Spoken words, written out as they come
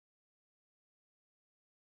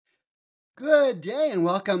Good day and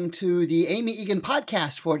welcome to the Amy Eagan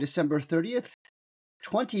Podcast for December 30th,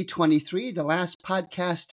 2023, the last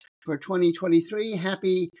podcast for 2023.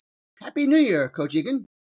 Happy New Year, Coach Eagan.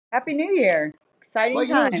 Happy New Year. Exciting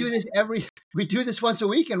times. We do this once a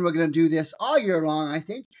week, and we're going to do this all year long, I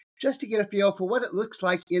think, just to get a feel for what it looks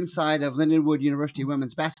like inside of Lindenwood University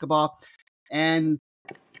women's basketball. And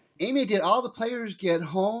Amy, did all the players get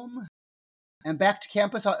home and back to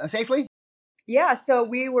campus safely? Yeah, so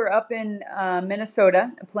we were up in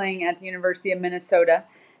Minnesota, playing at the University of Minnesota,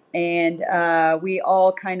 and we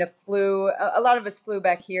all kind of flew. A lot of us flew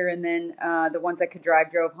back here, and then the ones that could drive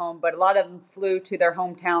drove home, but a lot of them flew to their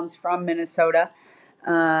hometowns from Minnesota.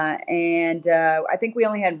 And I think we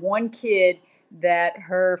only had one kid that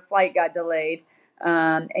her flight got delayed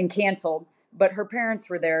and canceled, but her parents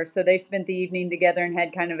were there, so they spent the evening together and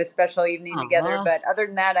had kind of a special evening together. But other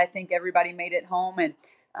than that, I think everybody made it home, and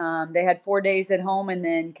they had 4 days at home and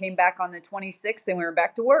then came back on the 26th and we were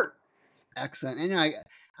back to work. Excellent. And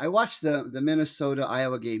I watched the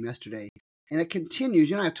Minnesota-Iowa game yesterday, and it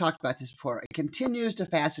continues. I've talked about this before. It continues to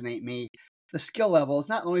fascinate me. The skill levels,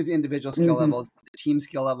 not only the individual skill levels, but the team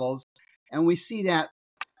skill levels. And we see that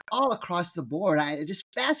all across the board. It just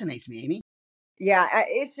fascinates me, Amy. Yeah,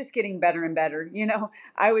 it's just getting better and better.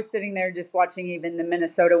 I was sitting there just watching even the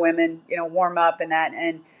Minnesota women, warm up and that,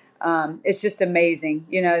 and it's just amazing,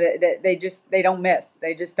 that they don't miss.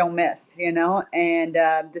 They just don't miss, and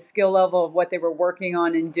the skill level of what they were working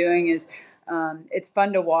on and doing is, it's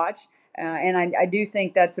fun to watch. And I do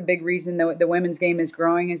think that's a big reason the women's game is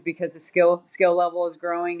growing, is because the skill level is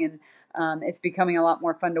growing, and it's becoming a lot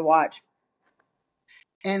more fun to watch.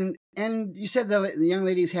 And you said the young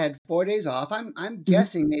ladies had 4 days off. I'm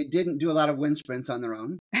guessing they didn't do a lot of wind sprints on their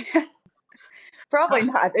own. Probably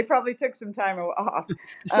not. They probably took some time off.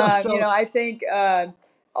 I think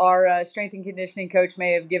our strength and conditioning coach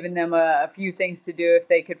may have given them a few things to do if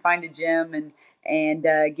they could find a gym and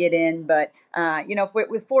get in. But,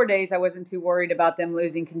 with 4 days, I wasn't too worried about them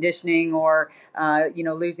losing conditioning or,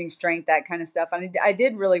 losing strength, that kind of stuff. I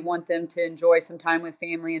did really want them to enjoy some time with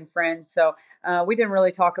family and friends. So we didn't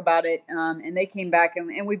really talk about it. And they came back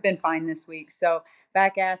and we've been fine this week. So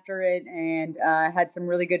back after it and had some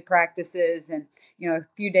really good practices and, a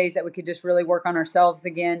few days that we could just really work on ourselves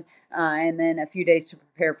again. And then a few days to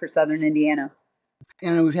prepare for Southern Indiana.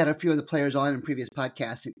 And we've had a few of the players on in previous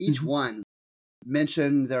podcasts, and each one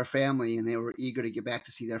mentioned their family, and they were eager to get back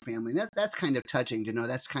to see their family. And that's kind of touching to know.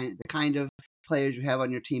 That's the kind of players you have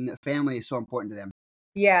on your team, that family is so important to them.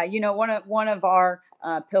 Yeah, one of our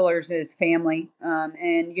pillars is family,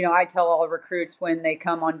 and I tell all recruits when they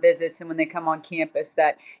come on visits and when they come on campus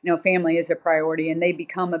that family is a priority, and they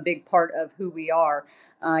become a big part of who we are,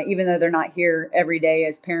 even though they're not here every day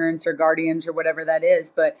as parents or guardians or whatever that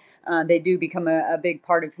is. But they do become a big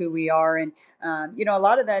part of who we are, and a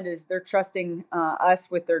lot of that is they're trusting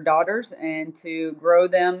us with their daughters and to grow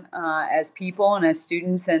them as people and as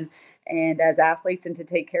students and as athletes, and to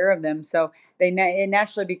take care of them. So it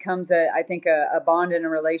naturally becomes I think a bond and a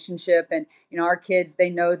relationship. And, our kids, they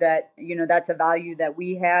know that, that's a value that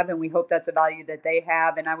we have, and we hope that's a value that they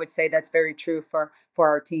have. And I would say that's very true for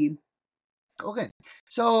our team. Okay.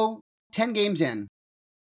 So 10 games in,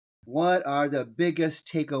 what are the biggest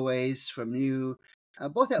takeaways from you,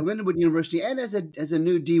 both at Lindenwood University and as a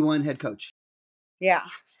new D1 head coach? Yeah,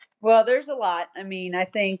 well, there's a lot. I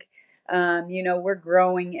think, we're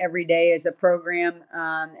growing every day as a program,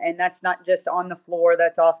 and that's not just on the floor,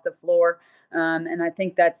 that's off the floor. And I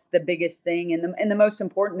think that's the biggest thing. And the most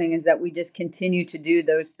important thing is that we just continue to do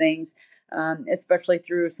those things, especially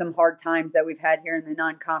through some hard times that we've had here in the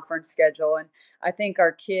non-conference schedule. And I think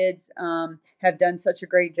our kids have done such a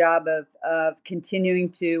great job of continuing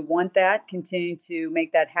to want that, continuing to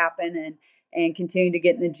make that happen, and continue to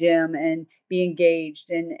get in the gym and be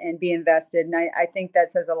engaged and be invested. And I think that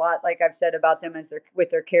says a lot, like I've said, about them with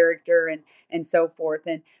their character and so forth.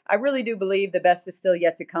 And I really do believe the best is still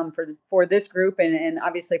yet to come for this group and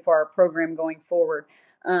obviously for our program going forward.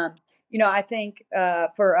 I think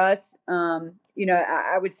for us,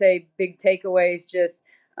 I would say big takeaways, just,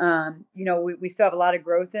 we still have a lot of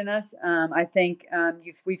growth in us. I think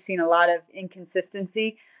we've seen a lot of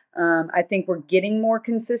inconsistency. I think we're getting more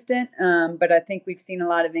consistent, but I think we've seen a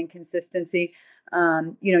lot of inconsistency.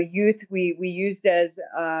 Youth, we used as,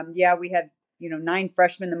 we had, 9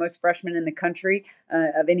 freshmen, the most freshmen in the country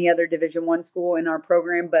of any other Division I school in our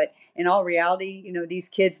program. But in all reality, these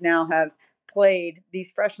kids now have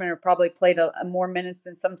these freshmen have probably played a more minutes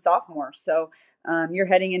than some sophomores. So you're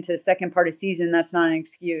heading into the second part of season. That's not an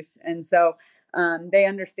excuse. And so they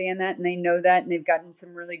understand that and they know that, and they've gotten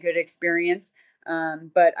some really good experience.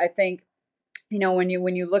 But I think,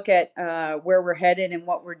 when you look at where we're headed and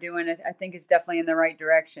what we're doing, I think it's definitely in the right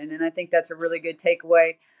direction, and I think that's a really good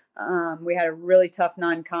takeaway. We had a really tough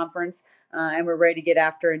non-conference, and we're ready to get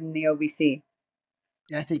after it in the OVC.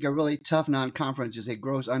 Yeah, I think a really tough non-conference is a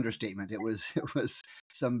gross understatement. It was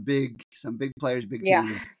some big players, big Yeah.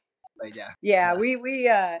 teams. But yeah. Yeah, we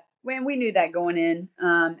knew that going in,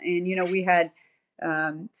 and we had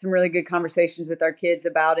some really good conversations with our kids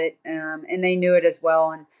about it, and they knew it as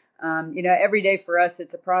well. And every day for us,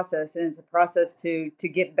 it's a process, and it's a process to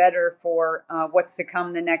get better for what's to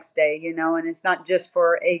come the next day. And it's not just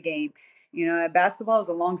for a game. Basketball is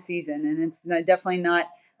a long season, and it's definitely not.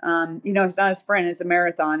 It's not a sprint; it's a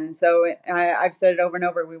marathon. And so I've said it over and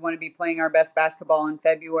over. We want to be playing our best basketball in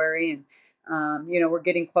February, and we're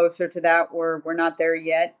getting closer to that. We're not there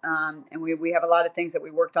yet, and we have a lot of things that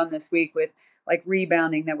we worked on this week with, like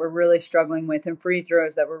rebounding that we're really struggling with, and free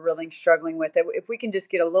throws that we're really struggling with. If we can just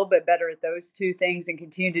get a little bit better at those two things and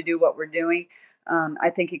continue to do what we're doing, I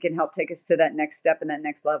think it can help take us to that next step and that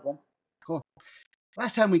next level. Cool.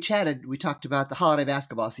 Last time we chatted, we talked about the holiday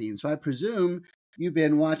basketball season. So I presume you've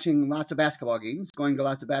been watching lots of basketball games, going to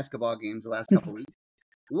lots of basketball games the last couple of weeks.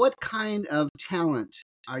 What kind of talent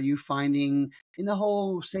are you finding in the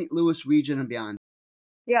whole St. Louis region and beyond?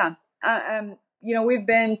 Yeah. We've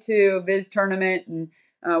been to Viz tournament, and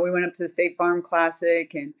we went up to the State Farm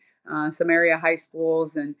Classic and some area high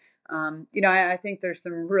schools. And, I think there's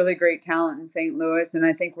some really great talent in St. Louis, and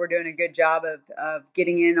I think we're doing a good job of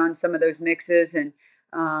getting in on some of those mixes and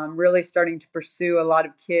really starting to pursue a lot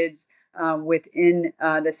of kids within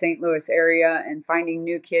the St. Louis area, and finding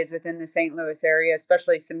new kids within the St. Louis area,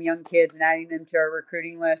 especially some young kids, and adding them to our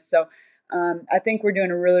recruiting list. So I think we're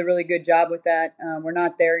doing a really, really good job with that. We're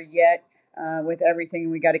not there yet with everything.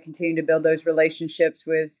 We got to continue to build those relationships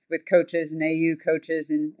with coaches and AU coaches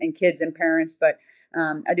and kids and parents. But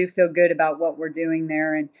I do feel good about what we're doing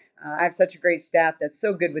there. And I have such a great staff that's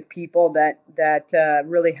so good with people that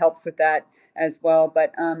really helps with that as well.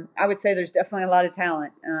 But I would say there's definitely a lot of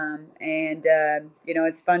talent, and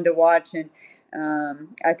it's fun to watch. And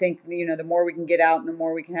I think the more we can get out and the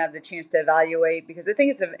more we can have the chance to evaluate, because I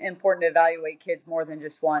think it's important to evaluate kids more than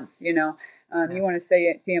just once. You want to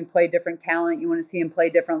see them play different talent. You want to see them play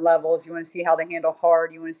different levels. You want to see how they handle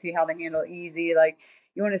hard. You want to see how they handle easy. Like,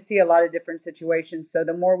 you want to see a lot of different situations. So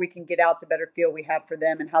the more we can get out, the better feel we have for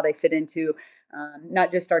them and how they fit into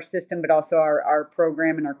not just our system, but also our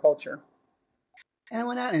program and our culture. And I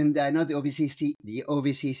went out, and I know the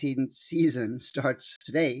OVC season starts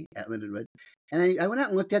today at Lindenwood. And I went out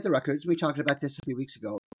and looked at the records. We talked about this a few weeks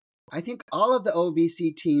ago. I think all of the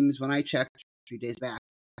OVC teams, when I checked a few days back,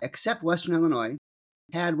 except Western Illinois,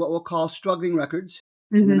 had what we'll call struggling records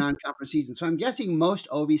in the non-conference season. So I'm guessing most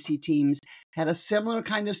OVC teams had a similar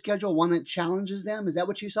kind of schedule, one that challenges them. Is that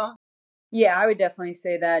what you saw? Yeah, I would definitely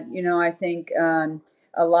say that. I think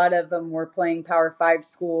a lot of them were playing Power 5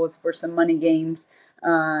 schools for some money games,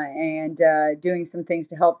 and doing some things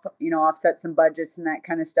to help, offset some budgets and that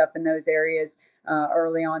kind of stuff in those areas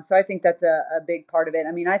early on. So I think that's a big part of it.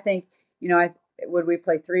 I mean, I think, would we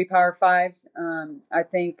play 3 Power 5s? I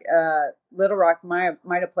think Little Rock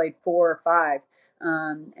might have played 4 or 5.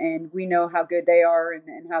 And we know how good they are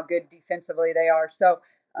and how good defensively they are. So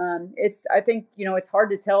I think, it's hard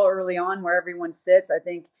to tell early on where everyone sits. I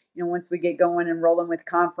think, once we get going and rolling with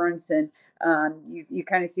conference, and you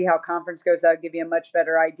kind of see how conference goes, that'll give you a much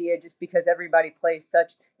better idea, just because everybody plays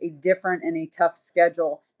such a different and a tough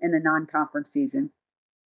schedule in the non-conference season.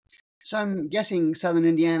 So I'm guessing Southern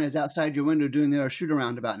Indiana is outside your window doing their shoot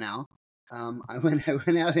around about now. I went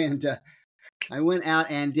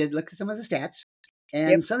out and did look at some of the stats,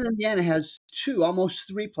 and Yep. Southern Indiana has almost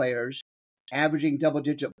 3 players averaging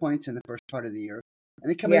double-digit points in the first part of the year,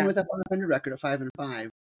 and they come in with a 500 record of 5-5.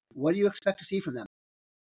 What do you expect to see from them?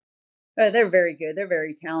 They're very good. They're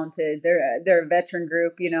very talented. They're a veteran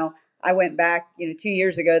group. I went back, 2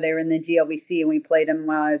 years ago, they were in the GLVC, and we played them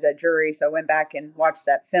while I was at Drury. So I went back and watched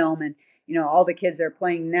that film, and, all the kids that are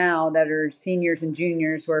playing now that are seniors and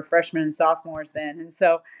juniors were freshmen and sophomores then. And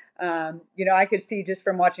so, I could see just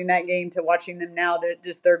from watching that game to watching them now, that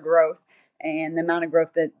just their growth and the amount of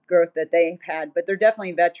growth that they've had. But they're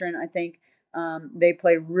definitely veteran. I think they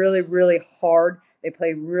play really, really hard. They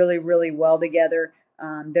play really, really well together.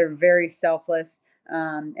 They're very selfless,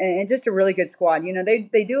 and just a really good squad.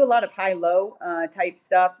 They do a lot of high-low type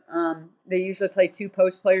stuff. They usually play 2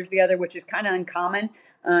 post players together, which is kind of uncommon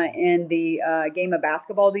in the game of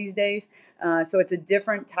basketball these days. So it's a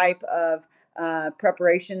different type of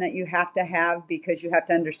preparation that you have to have, because you have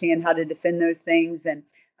to understand how to defend those things. And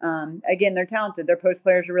Again, they're talented. Their post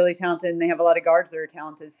players are really talented, and they have a lot of guards that are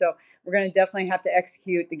talented. So we're going to definitely have to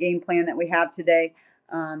execute the game plan that we have today.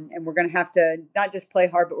 And we're going to have to not just play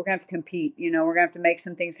hard, but we're going to have to compete. We're going to have to make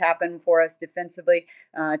some things happen for us defensively,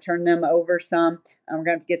 turn them over some. We're going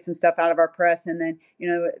to have to get some stuff out of our press. And then,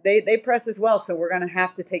 they press as well. So we're going to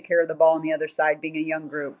have to take care of the ball on the other side, being a young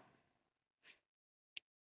group.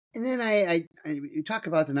 And then you talk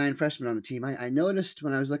about the 9 freshmen on the team. I noticed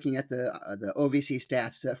when I was looking at the OVC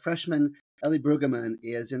stats that freshman Elle Brueggemann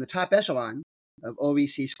is in the top echelon of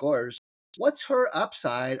OVC scorers. What's her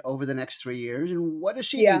upside over the next 3 years, and what does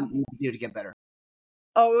she need to do to get better?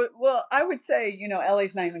 Oh, well, I would say,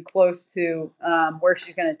 Ellie's not even close to where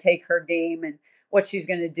she's going to take her game and what she's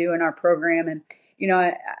going to do in our program. And,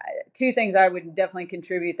 2 things I would definitely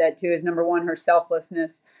contribute that to is, number one, her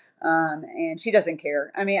selflessness. And she doesn't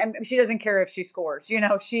care. I mean, she doesn't care if she scores. She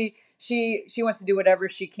wants to do whatever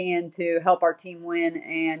she can to help our team win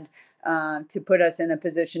and to put us in a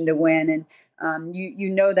position to win. And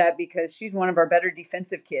you know that because she's one of our better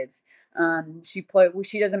defensive kids.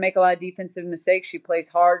 She doesn't make a lot of defensive mistakes. She plays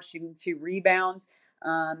hard. She rebounds.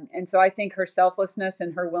 And so I think her selflessness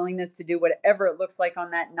and her willingness to do whatever it looks like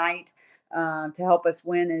on that night to help us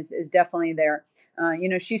win is definitely there.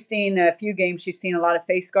 She's seen a few games. She's seen a lot of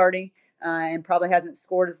face guarding and probably hasn't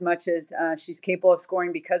scored as much as she's capable of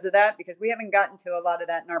scoring because of that, because we haven't gotten to a lot of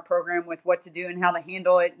that in our program with what to do and how to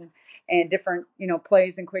handle it and different,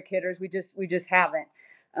 plays and quick hitters. We just haven't.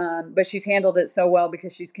 But she's handled it so well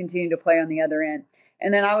because she's continued to play on the other end.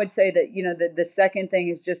 And then I would say that, the second thing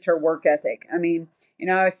is just her work ethic. I mean,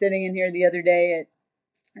 I was sitting in here the other day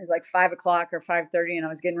it was like 5:00 or 5:30, and I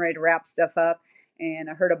was getting ready to wrap stuff up, and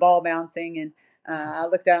I heard a ball bouncing, and I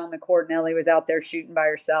looked out on the court, and Ellie was out there shooting by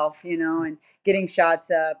herself, and getting shots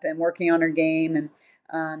up and working on her game.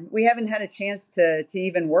 And we haven't had a chance to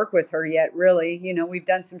even work with her yet, really. We've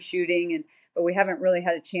done some shooting, but we haven't really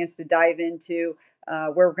had a chance to dive into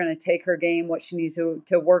where we're going to take her game, what she needs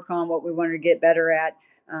to work on, what we want her to get better at.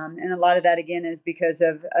 And a lot of that, again, is because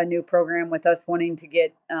of a new program with us wanting to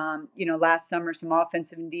get, last summer, some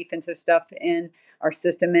offensive and defensive stuff in our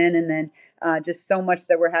system and then just so much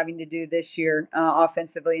that we're having to do this year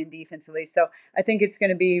offensively and defensively. So I think it's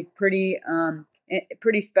going to be pretty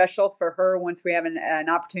special for her once we have an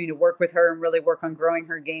opportunity to work with her and really work on growing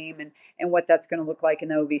her game and what that's going to look like in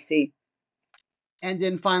the OVC. And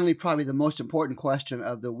then finally, probably the most important question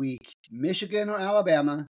of the week: Michigan or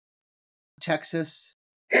Alabama, Texas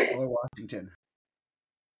or Washington?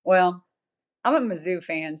 Well, I'm a Mizzou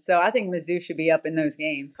fan, so I think Mizzou should be up in those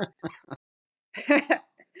games. It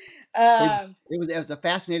was a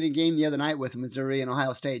fascinating game the other night with Missouri and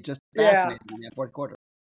Ohio State. Just fascinating in that fourth quarter.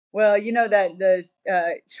 Well, that the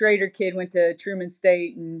Schrader kid went to Truman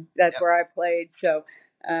State, and that's where I played. So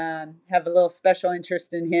have a little special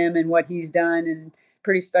interest in him and what he's done, and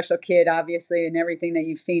pretty special kid, obviously, and everything that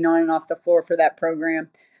you've seen on and off the floor for that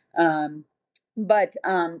program. But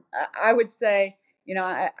I would say,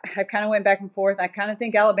 I kind of went back and forth. I kind of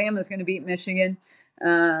think Alabama is going to beat Michigan.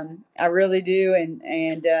 I really do.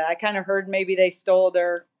 And I kind of heard maybe they stole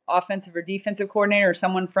their offensive or defensive coordinator or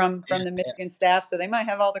someone from the Michigan staff. So they might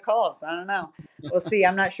have all the calls. I don't know. We'll see.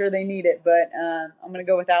 I'm not sure they need it, but I'm going to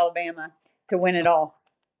go with Alabama to win it all.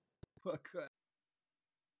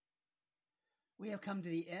 We have come to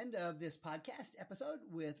the end of this podcast episode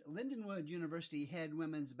with Lindenwood University head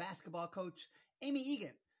women's basketball coach, Amy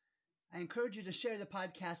Eagan. I encourage you to share the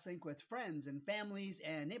podcast link with friends and families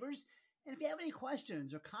and neighbors. And if you have any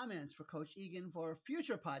questions or comments for Coach Eagan for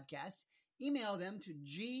future podcasts, email them to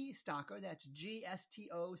gstocker, that's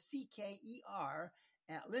GSTOCKER,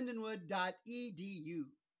 @lindenwood.edu.